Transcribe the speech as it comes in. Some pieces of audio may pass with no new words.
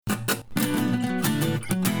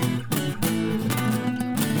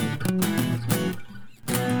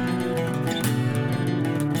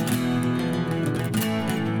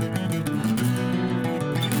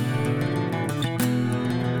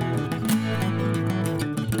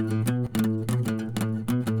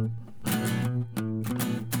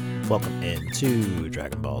Welcome into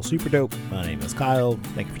Dragon Ball Super Dope. My name is Kyle.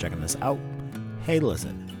 Thank you for checking this out. Hey,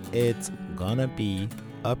 listen, it's gonna be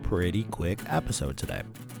a pretty quick episode today.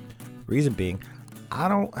 Reason being, I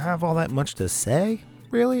don't have all that much to say,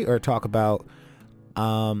 really, or talk about.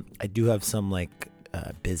 I do have some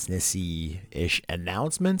businessy-ish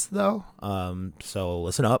announcements, though. So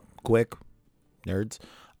listen up, quick, nerds.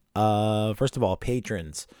 First of all,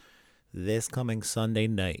 patrons. This coming Sunday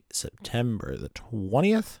night, September the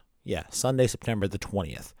 20th. Yeah, Sunday, September the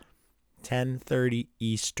 20th, 10:30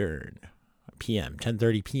 Eastern p.m.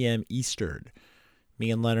 10:30 p.m. Eastern.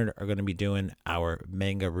 Me and Leonard are going to be doing our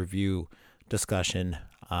manga review discussion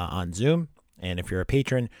on Zoom. And if you're a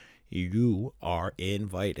patron, you are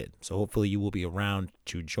invited. So hopefully you will be around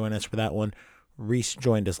to join us for that one. Reese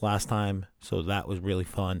joined us last time, so that was really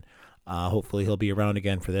fun. Hopefully he'll be around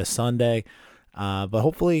again for this Sunday. But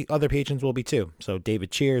hopefully other patrons will be too. So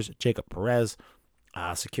David Cheers, Jacob Perez,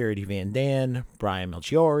 Security Van Dan, Brian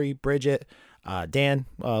Melchiori, Bridget, Dan,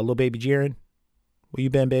 Little Baby Jiren. Where you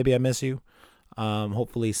been, baby? I miss you.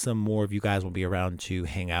 Hopefully some more of you guys will be around to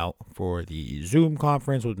hang out for the Zoom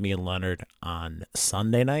conference with me and Leonard on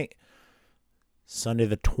Sunday night. Sunday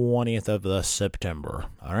the 20th of the September.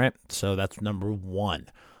 All right. So that's number one.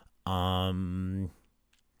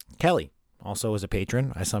 Kelly also is a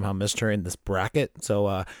patron. I somehow missed her in this bracket.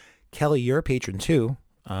 So, Kelly, you're a patron too.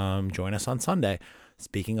 Join us on Sunday.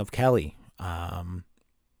 Speaking of Kelly,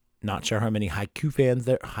 not sure how many Haikyuu fans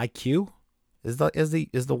there. Haikyuu is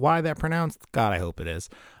the Y that pronounced? God, I hope it is.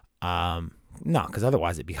 No, because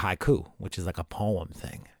otherwise it'd be haiku, which is like a poem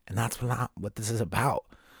thing, and that's not what this is about.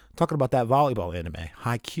 I'm talking about that volleyball anime,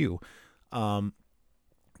 Haikyuu.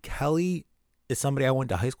 Kelly is somebody I went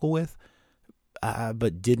to high school with.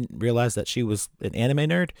 But didn't realize that she was an anime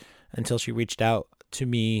nerd until she reached out to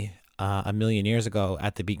me a million years ago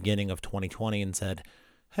at the beginning of 2020 and said,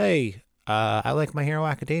 hey, I like My Hero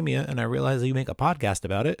Academia, and I realize that you make a podcast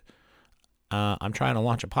about it. I'm trying to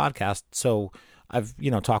launch a podcast. So I've,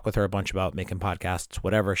 talked with her a bunch about making podcasts,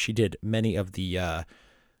 whatever. She did many of the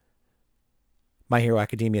My Hero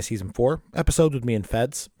Academia Season 4 episodes with me and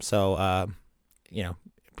Feds. So,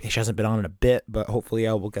 she hasn't been on in a bit, but hopefully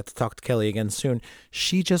I will get to talk to Kelly again soon.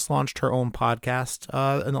 She just launched her own podcast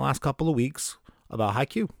in the last couple of weeks about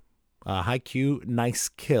Haikyuu. Haikyuu Nice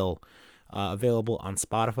Kill. Available on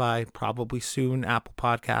Spotify, probably soon Apple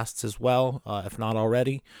Podcasts as well, if not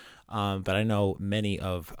already. But I know many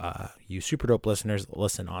of you Super Dope listeners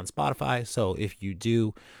listen on Spotify, so if you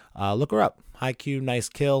do, look her up. Haikyuu Nice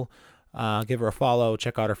Kill. Give her a follow.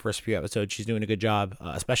 Check out her first few episodes. She's doing a good job,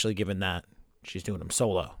 especially given that she's doing them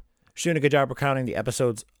solo. She's doing a good job recounting the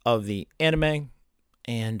episodes of the anime.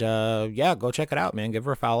 And, go check it out, man. Give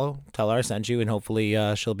her a follow. Tell her I sent you. And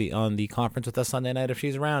hopefully she'll be on the conference with us Sunday night if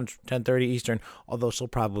she's around, 10:30 Eastern. Although she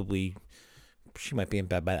might be in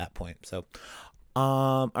bed by that point. So,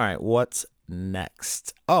 all right, what's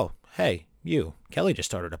next? Oh, hey, you. Kelly just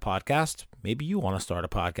started a podcast. Maybe you want to start a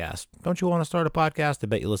podcast. Don't you want to start a podcast? I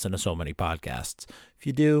bet you listen to so many podcasts. If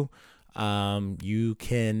you do, you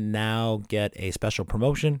can now get a special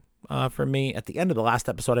promotion from me. At the end of the last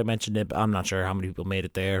episode I mentioned it, but I'm not sure how many people made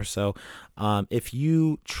it there. So if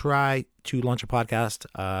you try to launch a podcast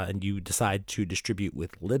and you decide to distribute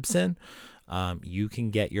with Libsyn, you can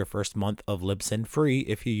get your first month of Libsyn free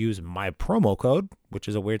if you use my promo code, which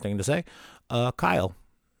is a weird thing to say, Kyle.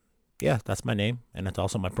 Yeah, that's my name, and it's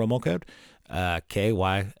also my promo code,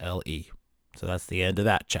 KYLE. So that's the end of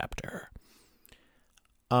that chapter.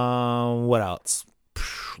 What else?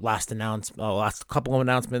 Last couple of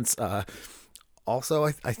announcements. Also,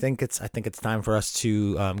 I think it's time for us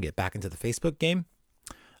to get back into the Facebook game.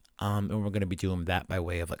 And we're going to be doing that by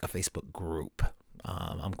way of like a Facebook group.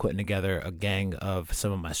 I'm putting together a gang of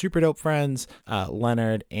some of my Super Dope friends.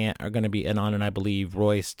 Leonard and are going to be in on, and I believe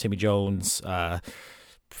Royce, Timmy Jones, Van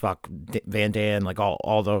Dan, like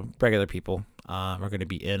all the regular people. Are going to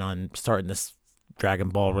be in on starting this Dragon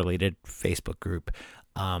Ball related Facebook group.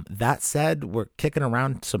 That said, we're kicking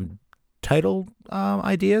around some title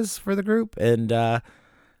ideas for the group, and I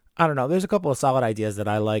don't know, there's a couple of solid ideas that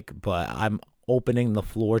I like, but I'm opening the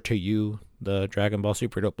floor to you, the Dragon Ball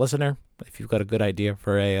Super Dope listener. If you've got a good idea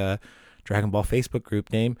for a Dragon Ball Facebook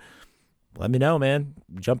group name, let me know, man.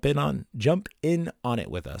 Jump in on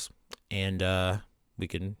it with us, and we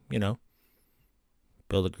can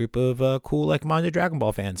build a group of cool like-minded Dragon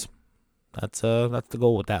Ball fans. That's the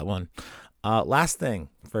goal with that one. Last thing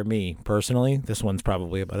for me personally, this one's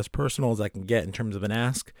probably about as personal as I can get in terms of an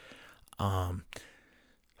ask. Are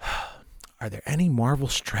there any Marvel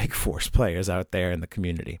Strike Force players out there in the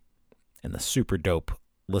community, in the Super Dope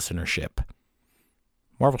listenership?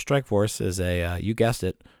 Marvel Strike Force is you guessed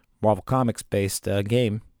it, Marvel Comics based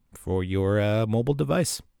game for your mobile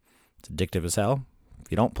device. It's addictive as hell.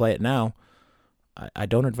 If you don't play it now, I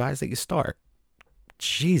don't advise that you start.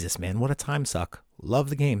 Jesus, man, what a time suck. Love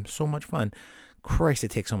the game. So much fun. Christ,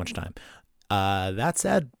 it takes so much time. That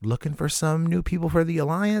said, looking for some new people for the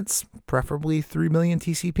Alliance, preferably 3 million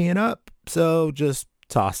TCP and up. So just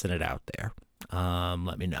tossing it out there.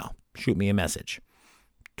 Let me know. Shoot me a message.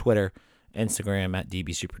 Twitter, Instagram at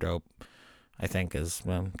DBSuperDope, I think is,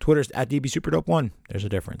 Twitter's at DBSuperDope1. There's a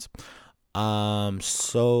difference.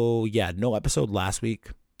 So yeah, no episode last week.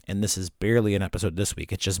 And this is barely an episode this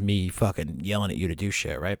week. It's just me fucking yelling at you to do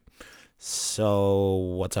shit, right?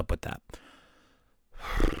 So what's up with that?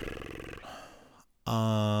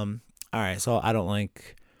 All right. So I don't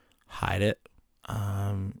hide it.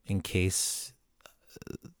 In case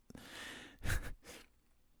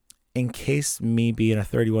me being a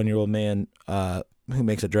 31-year-old man, who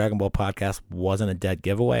makes a Dragon Ball podcast wasn't a dead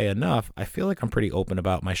giveaway enough, I feel like I'm pretty open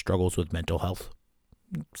about my struggles with mental health.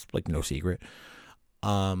 It's like no secret.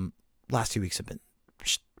 Last 2 weeks have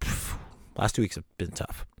been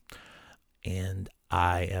tough, and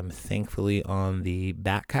I am thankfully on the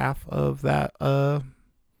back half of that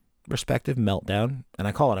respective meltdown, and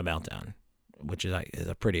I call it a meltdown, which is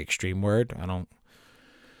a pretty extreme word.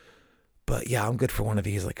 But yeah, I'm good for one of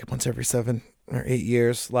these like once every 7 or 8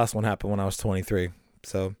 years. Last one happened when I was 23,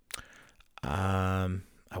 so I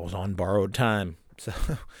was on borrowed time. So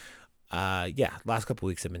yeah, last couple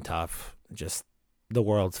weeks have been tough. Just the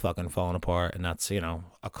world's fucking falling apart, and that's, a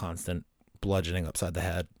constant bludgeoning upside the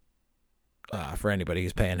head for anybody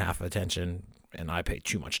who's paying half attention, and I pay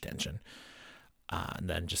too much attention. And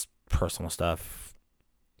then just personal stuff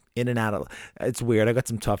in and out of. It's weird. I got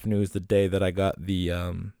some tough news the day that I got the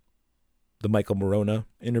Michael Morona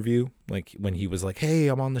interview, like when he was like, "Hey,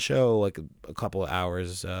 I'm on the show," like a couple of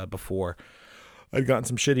hours before I'd gotten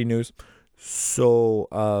some shitty news. So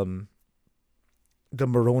the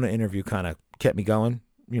Morona interview kind of kept me going,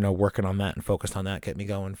 working on that and focused on that, kept me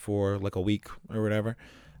going for like a week or whatever.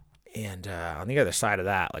 And on the other side of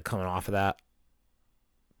that, like coming off of that,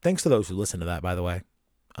 thanks to those who listened to that, by the way,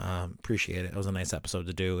 appreciate it. It was a nice episode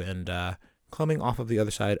to do. And coming off of the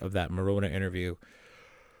other side of that Morona interview,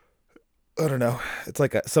 I don't know, it's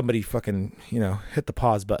like somebody fucking, hit the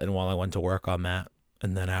pause button while I went to work on that.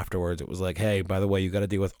 And then afterwards it was like, hey, by the way, you got to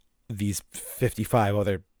deal with these 55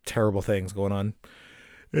 other terrible things going on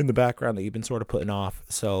in the background that you've been sort of putting off.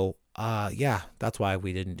 So, yeah, that's why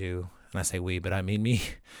we didn't do, and I say we, but I mean me.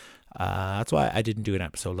 That's why I didn't do an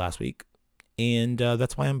episode last week. And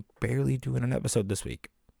that's why I'm barely doing an episode this week.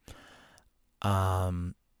 I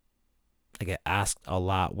get asked a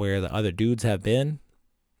lot where the other dudes have been.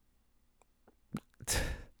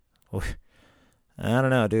 I don't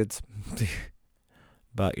know, dudes.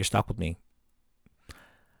 But you're stuck with me.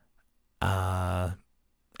 And,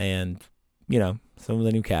 some of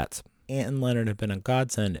the new cats. Ant and Leonard have been a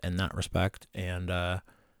godsend in that respect. And,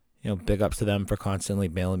 big ups to them for constantly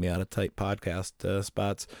bailing me out of tight podcast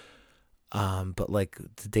spots. But like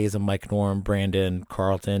the days of Mike Norm, Brandon,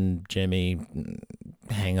 Carlton, Jimmy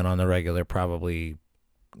hanging on the regular,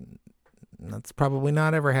 that's probably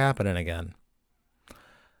not ever happening again.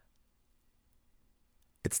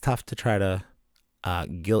 It's tough to try to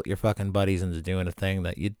guilt your fucking buddies into doing a thing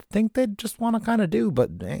that you'd think they'd just want to kind of do,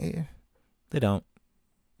 but they don't.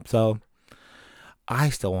 So I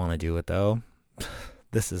still want to do it though.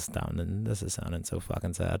 This is sounding so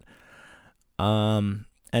fucking sad.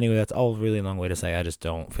 Anyway, that's all a really long way to say I just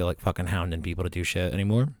don't feel like fucking hounding people to do shit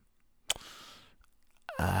anymore.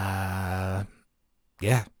 Yeah.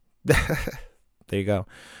 There you go.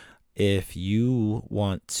 If you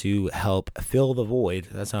want to help fill the void,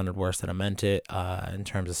 that sounded worse than I meant it, in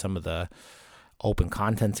terms of some of the open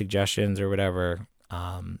content suggestions or whatever,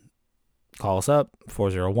 call us up,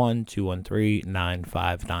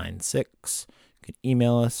 401-213-9596. You can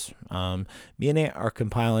email us. Me and Ant are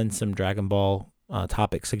compiling some Dragon Ball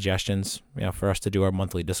topic suggestions, for us to do our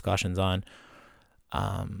monthly discussions on.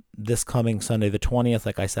 This coming Sunday, the 20th,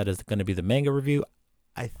 like I said, is going to be the manga review.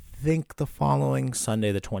 I think the following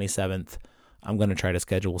Sunday, the 27th, I'm going to try to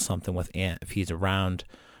schedule something with Ant if he's around.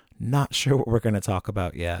 Not sure what we're going to talk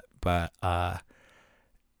about yet, but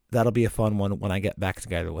that'll be a fun one when I get back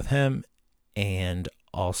together with him. And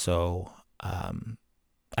also, I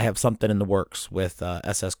have something in the works with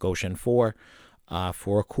SS Goshen 4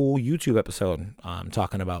 for a cool YouTube episode. I'm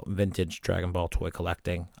talking about vintage Dragon Ball toy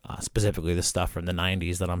collecting, specifically the stuff from the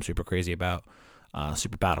 90s that I'm super crazy about.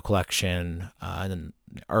 Super Battle Collection, and then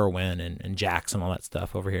Irwin and Jax and all that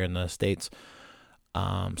stuff over here in the States.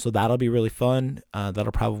 So that'll be really fun.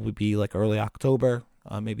 That'll probably be like early October,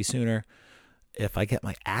 maybe sooner. if I get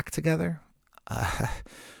my act together,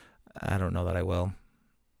 I don't know that I will.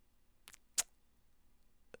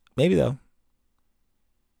 Maybe though.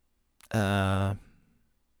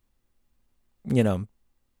 You know,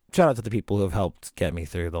 shout out to the people who have helped get me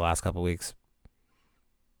through the last couple weeks.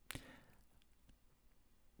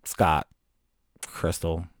 Scott,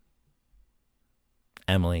 Crystal,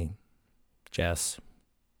 Emily, Jess,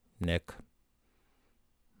 Nick,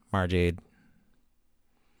 Marjade,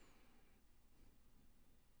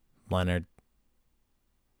 Leonard.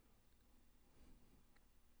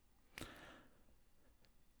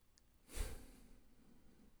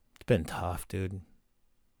 It's been tough, dude.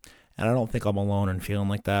 And I don't think I'm alone in feeling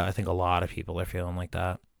like that. I think a lot of people are feeling like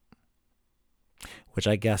that. Which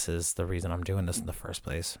I guess is the reason I'm doing this in the first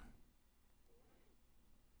place.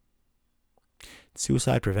 It's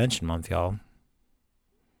Suicide Prevention Month, y'all.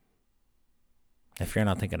 If you're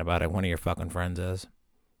not thinking about it, one of your fucking friends is.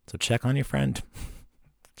 So check on your friend.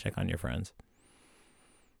 Check on your friends.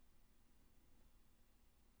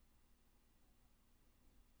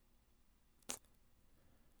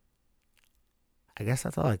 I guess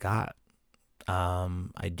that's all I got.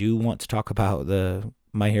 I do want to talk about the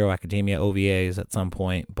My Hero Academia OVAs at some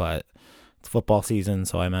point, but it's football season,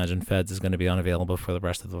 so I imagine Feds is going to be unavailable for the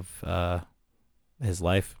rest of his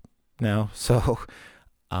life now. So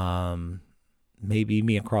maybe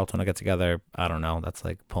me and Carlton will get together. I don't know. That's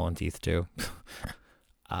like pulling teeth too.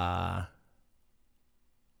 Yeah,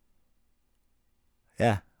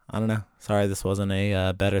 I don't know. Sorry this wasn't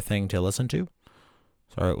a better thing to listen to.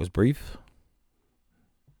 Sorry it was brief.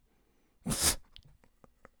 I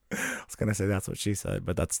was gonna say that's what she said,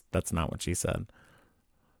 but that's not what she said.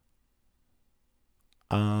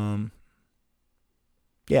 Yeah,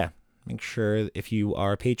 make sure if you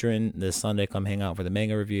are a patron this Sunday, come hang out for the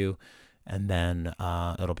manga review, and then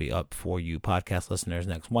it'll be up for you podcast listeners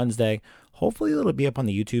next Wednesday. Hopefully it'll be up on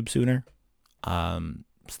the YouTube sooner.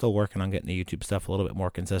 Still working on getting the YouTube stuff a little bit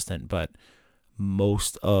more consistent, but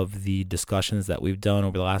most of the discussions that we've done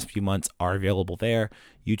over the last few months are available there.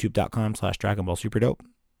 youtube.com/DragonBallSuperDope.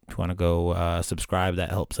 If you want to go subscribe, that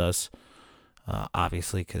helps us.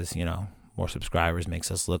 Obviously, because, more subscribers makes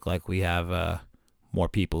us look like we have more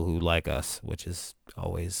people who like us, which is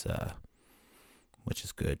always, which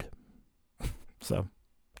is good. So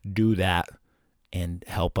do that and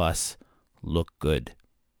help us look good,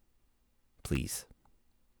 please.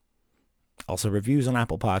 Also, reviews on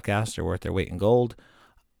Apple Podcasts are worth their weight in gold.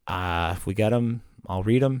 If we get them, I'll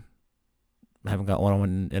read them. I haven't got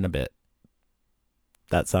one in a bit.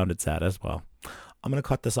 That sounded sad as well. I'm going to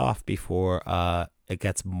cut this off before it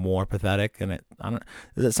gets more pathetic. And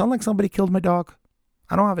does it sound like somebody killed my dog?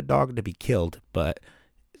 I don't have a dog to be killed, but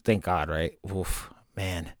thank God, right? Oof,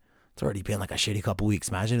 man, it's already been like a shitty couple weeks.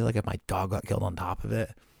 Imagine like if my dog got killed on top of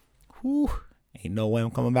it. Whew, ain't no way I'm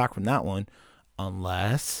coming back from that one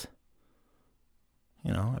unless...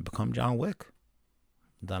 I become John Wick.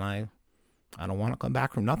 Then I don't want to come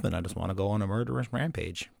back from nothing. I just want to go on a murderous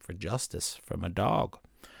rampage for justice from a dog.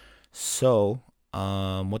 So,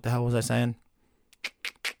 what the hell was I saying?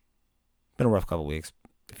 Been a rough couple weeks.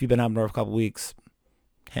 If you've been having a rough couple weeks,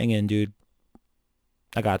 hang in, dude.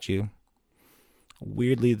 I got you.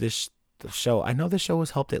 Weirdly, the show, I know this show has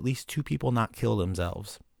helped at least 2 people not kill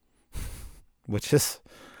themselves. Which is,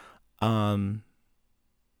 sounds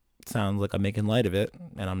like I'm making light of it,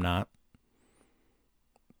 and I'm not.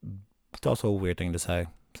 It's also a weird thing to say.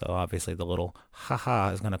 So obviously the little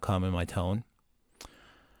haha is going to come in my tone.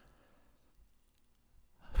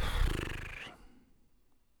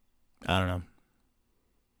 I don't know.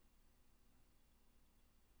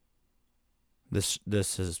 This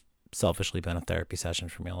has selfishly been a therapy session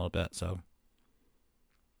for me a little bit, so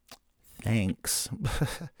thanks.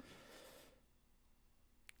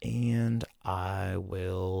 And I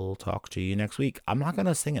will talk to you next week. I'm not going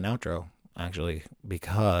to sing an outro, actually,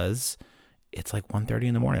 because it's like 1:30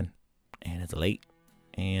 in the morning, and it's late,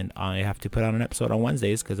 and I have to put out an episode on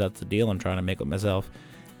Wednesdays, because that's the deal I'm trying to make with myself,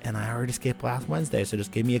 and I already skipped last Wednesday, so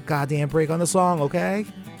just give me a goddamn break on the song, okay?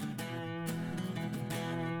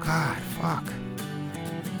 God, fuck.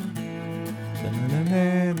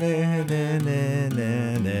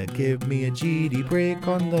 Give me a GD break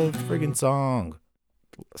on the friggin' song.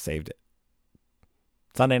 Saved it.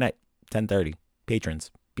 Sunday night, 10:30.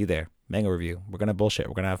 Patrons, be there. Manga review. We're gonna bullshit.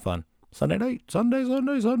 We're gonna have fun. Sunday night. Sunday.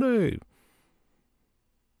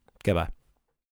 Goodbye.